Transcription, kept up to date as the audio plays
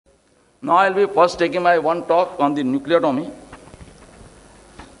Now I'll be first taking my one talk on the nucleotomy.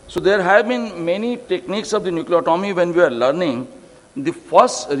 So there have been many techniques of the nucleotomy when we are learning. The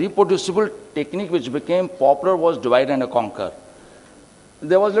first reproducible technique which became popular was divide and conquer.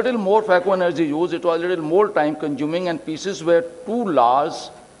 There was little more phaco energy used, it was a little more time consuming, and pieces were too large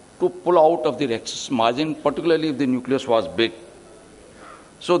to pull out of the rhexis margin, particularly if the nucleus was big.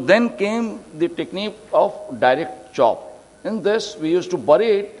 So then came the technique of direct chop. In this, we used to bury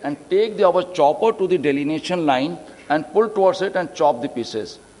it and take our chopper to the delineation line and pull towards it and chop the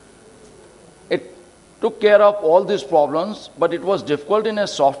pieces. It took care of all these problems, but it was difficult in a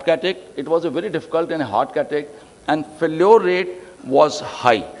soft catech, it was very difficult in a hard catech, and failure rate was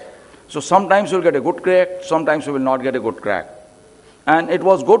high. So sometimes you'll get a good crack, sometimes you will not get a good crack. And it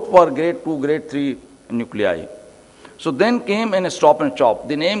was good for grade 2, grade 3 nuclei. So then came in a stop and chop.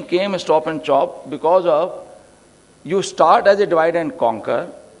 The name came stop and chop because of you start as a divide and conquer,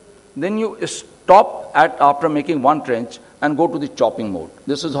 then you stop after making one trench and go to the chopping mode.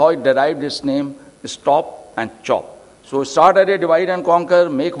 This is how it derived its name, stop and chop. So start at a divide and conquer,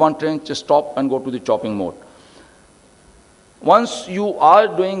 make one trench, stop and go to the chopping mode. Once you are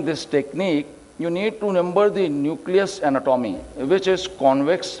doing this technique, you need to remember the nucleus anatomy, which is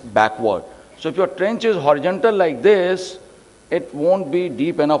convex backward. So if your trench is horizontal like this, it won't be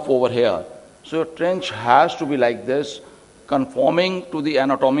deep enough over here. So your trench has to be like this, conforming to the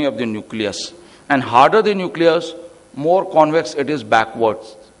anatomy of the nucleus. And harder the nucleus, more convex it is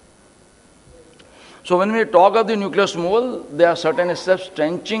backwards. So when we talk of the nucleus removal, there are certain steps: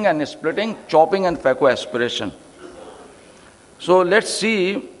 trenching and splitting, chopping and phaco aspiration. So let's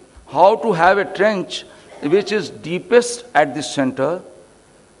see how to have a trench which is deepest at the center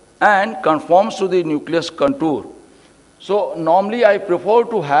and conforms to the nucleus contour. So normally I prefer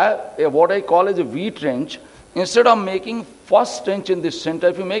to have what I call as a V trench. Instead of making first trench in the center,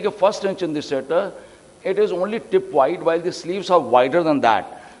 if you make a first trench in the center, it is only tip wide while the sleeves are wider than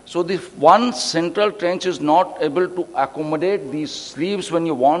that. So the one central trench is not able to accommodate these sleeves when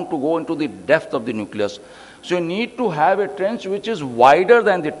you want to go into the depth of the nucleus. So you need to have a trench which is wider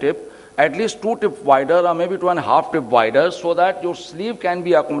than the tip, at least 2 tips wider or maybe 2.5 tips wider, so that your sleeve can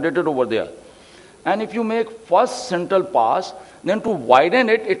be accommodated over there. And if you make first central pass, then to widen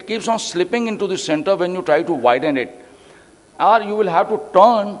it, it keeps on slipping into the center when you try to widen it. Or you will have to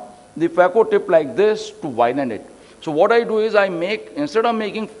turn the phaco tip like this to widen it. So what I do is I make, instead of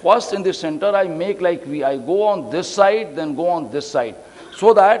making first in the center, I make like V. I go on this side, then go on this side,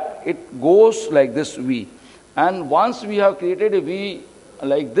 so that it goes like this V. And once we have created a V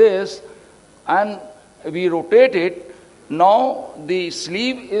like this, and we rotate it, now the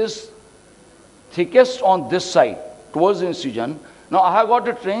sleeve is thickest on this side towards the incision. Now I have got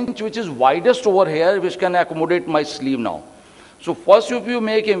a trench which is widest over here, which can accommodate my sleeve now. So first if you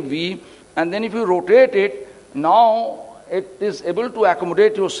make a V, and then if you rotate it, now it is able to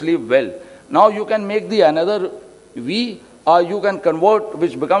accommodate your sleeve well. Now you can make the another V, or you can convert,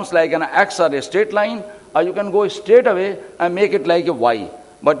 which becomes like an X or a straight line, or you can go straight away and make it like a Y.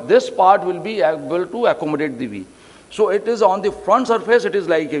 But this part will be able to accommodate the V. So it is on the front surface, it is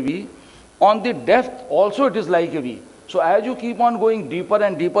like a V. On the depth also it is like a V. So as you keep on going deeper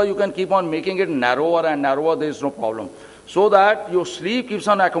and deeper, you can keep on making it narrower and narrower, there is no problem. So that your sleeve keeps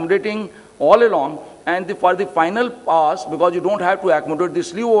on accommodating all along, and for the final pass, because you don't have to accommodate the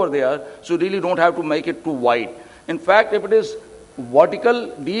sleeve over there, so you really don't have to make it too wide. In fact, if it is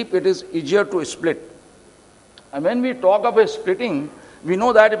vertical deep, it is easier to split. And when we talk of a splitting, we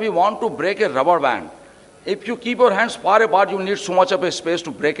know that if we want to break a rubber band, if you keep your hands far apart, you need so much of a space to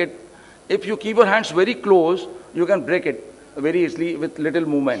break it. If you keep your hands very close, you can break it very easily with little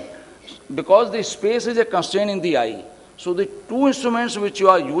movement, because the space is a constraint in the eye. So the two instruments which you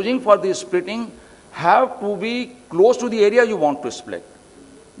are using for the splitting have to be close to the area you want to split.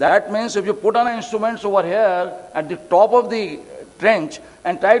 That means if you put on instruments over here at the top of the trench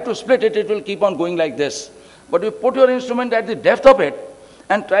and try to split it, it will keep on going like this. But if you put your instrument at the depth of it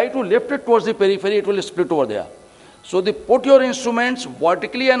and try to lift it towards the periphery, it will split over there. So put your instruments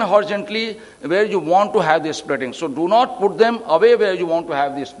vertically and horizontally where you want to have the splitting. So do not put them away where you want to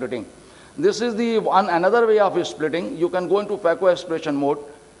have the splitting. This is another way of splitting. You can go into phaco aspiration mode,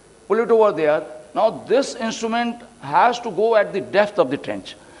 pull it over there. Now this instrument has to go at the depth of the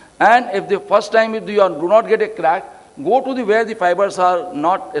trench. And if the first time do not get a crack, go to where the fibers are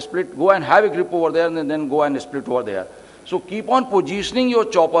not split, go and have a grip over there, and then go and split over there. So keep on positioning your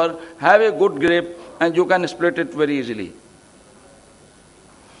chopper, have a good grip, and you can split it very easily.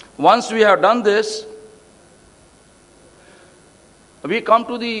 Once we have done this, we come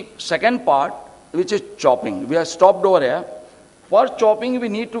to the second part, which is chopping. We have stopped over here. For chopping, we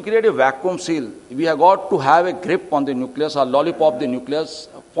need to create a vacuum seal. We have got to have a grip on the nucleus or lollipop the nucleus,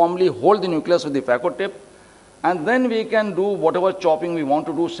 firmly hold the nucleus with the phaco tip, and then we can do whatever chopping we want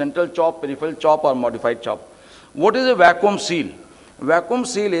to do, central chop, peripheral chop, or modified chop. What is a vacuum seal? Vacuum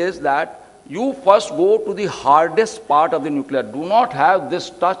seal is that you first go to the hardest part of the nucleus. Do not have this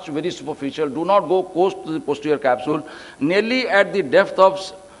touch very superficial. Do not go close to the posterior capsule. Nearly at the depth of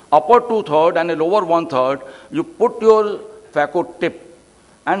upper 2/3 and a lower 1/3, you put your phaco tip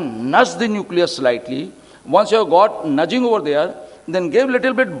and nudge the nucleus slightly. Once you have got nudging over there, then give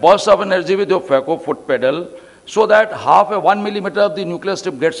little bit burst of energy with your phaco foot pedal so that half a 1 millimeter of the nucleus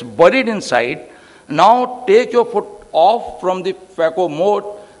tip gets buried inside. Now take your foot off from the phaco mode.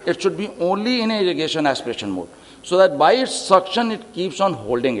 It should be only in irrigation aspiration mode, so that by its suction it keeps on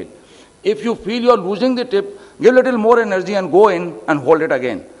holding it. If you feel you are losing the tip, give little more energy and go in and hold it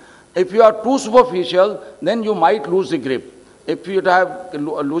again. If you are too superficial, then you might lose the grip. If you have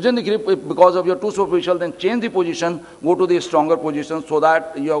loosened the grip because of your too superficial, then change the position, go to the stronger position so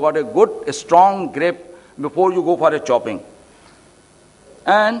that you have got a good, strong grip before you go for a chopping.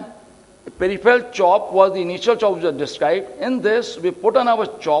 And peripheral chop was the initial chop which was described. In this, we put on our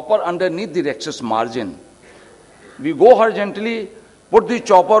chopper underneath the rexus margin. We go horizontally, put the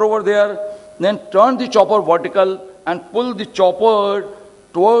chopper over there, then turn the chopper vertical and pull the chopper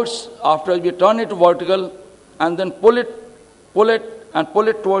towards, after we turn it vertical, and then pull it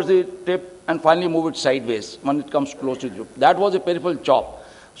towards the tip, and finally move it sideways when it comes close to the tip. That was a peripheral chop.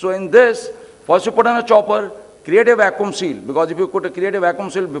 So in this, first you put on a chopper, create a vacuum seal, because if you create a vacuum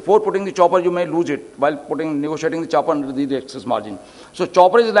seal before putting the chopper, you may lose it while negotiating the chopper under the rexus margin. So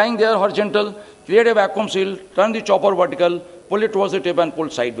chopper is lying there horizontal, create a vacuum seal, turn the chopper vertical, pull it towards the tip and pull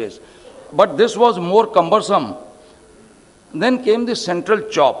sideways. But this was more cumbersome. Then came the central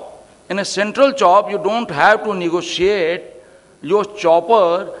chop. In a central chop, you don't have to negotiate your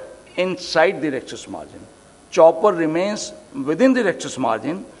chopper inside the rexus margin. Chopper remains within the rexus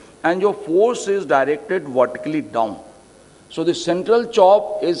margin and your force is directed vertically down. So the central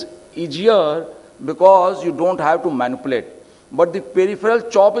chop is easier because you don't have to manipulate. But the peripheral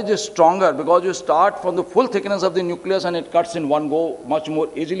chop is stronger because you start from the full thickness of the nucleus and it cuts in one go much more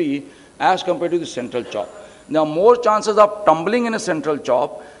easily as compared to the central chop. There are more chances of tumbling in a central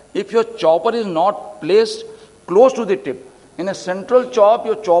chop if your chopper is not placed close to the tip. In a central chop,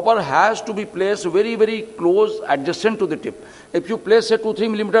 your chopper has to be placed very, very close, adjacent to the tip. If you place it 2-3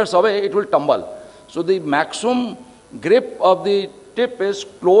 millimeters away, it will tumble. So the maximum grip of the tip is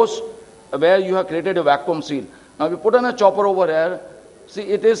close where you have created a vacuum seal. Now we put on a chopper over here. See,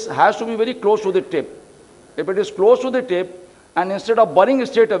 it has to be very close to the tip. If it is close to the tip, and instead of burying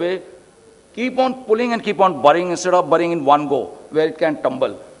straight away, keep on pulling and keep on burying instead of burying in one go where it can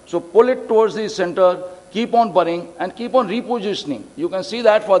tumble. So pull it towards the center, keep on burying and keep on repositioning. You can see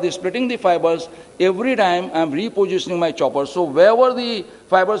that for the splitting the fibers, every time I am repositioning my chopper. So wherever the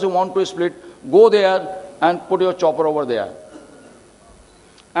fibers you want to split, go there and put your chopper over there.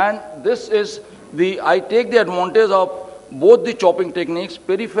 And this is I take the advantage of both the chopping techniques,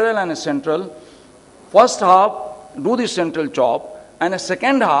 peripheral and central. First half, do the central chop, and a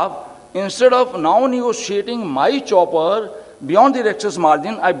second half, instead of now negotiating my chopper beyond the rexus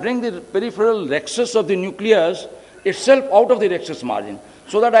margin, I bring the peripheral rexus of the nucleus itself out of the rexus margin,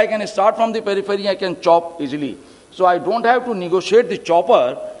 so that I can start from the periphery, I can chop easily. So I don't have to negotiate the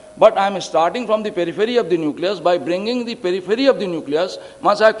chopper, but I am starting from the periphery of the nucleus by bringing the periphery of the nucleus.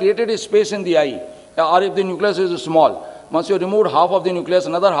 Once I have created a space in the eye, or if the nucleus is small, once you removed half of the nucleus,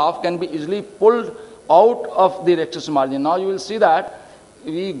 another half can be easily pulled out of the rexus margin. Now you will see that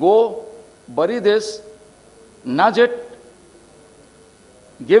we go, bury this, nudge it,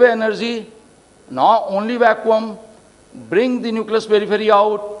 give energy, now only vacuum, bring the nucleus periphery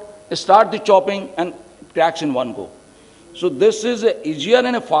out, start the chopping, and cracks in one go. So this is an easier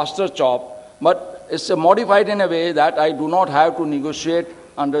and a faster chop, but it's modified in a way that I do not have to negotiate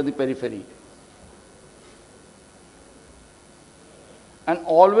under the periphery. And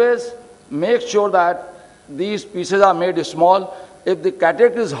always make sure that these pieces are made small. If the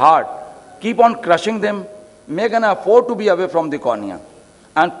cataract is hard, keep on crushing them, make an effort to be away from the cornea,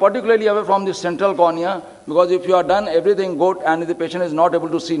 and particularly away from the central cornea, because if you are done everything good and the patient is not able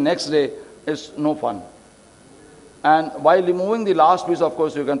to see next day, it's no fun. And while removing the last piece, of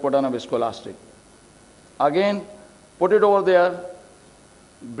course, you can put on a viscoelastic. Again, put it over there,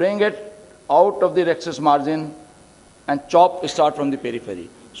 bring it out of the rexus margin, and chop start from the periphery.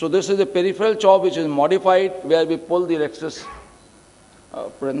 So this is a peripheral chop which is modified, where we pull the rexus.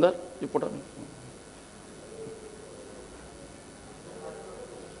 Purinder, you put on.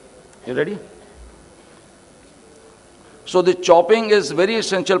 You ready? So the chopping is very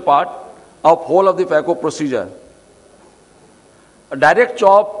essential part of whole of the phaco procedure. A direct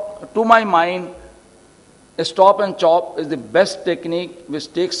chop, to my mind, a stop and chop is the best technique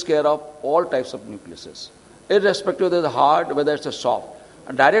which takes care of all types of nucleuses, irrespective whether it's hard, whether it's a soft.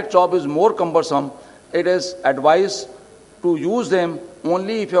 A direct chop is more cumbersome. It is advised to use them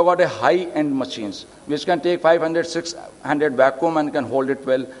only if you have got a high-end machines, which can take 500, 600 vacuum and can hold it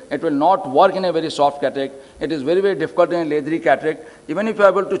well. It will not work in a very soft cataract. It is very, very difficult in a leathery cataract. Even if you are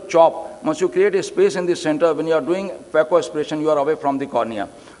able to chop, once you create a space in the center, when you are doing phaco aspiration, you are away from the cornea.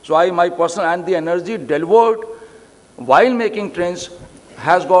 So my personal, and the energy delivered while making trench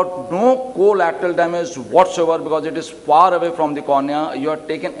has got no collateral damage whatsoever because it is far away from the cornea. You have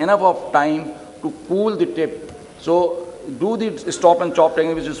taken enough of time to cool the tip. So do the stop and chop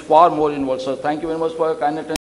technique, which is far more involved. So thank you very much for your kind attention.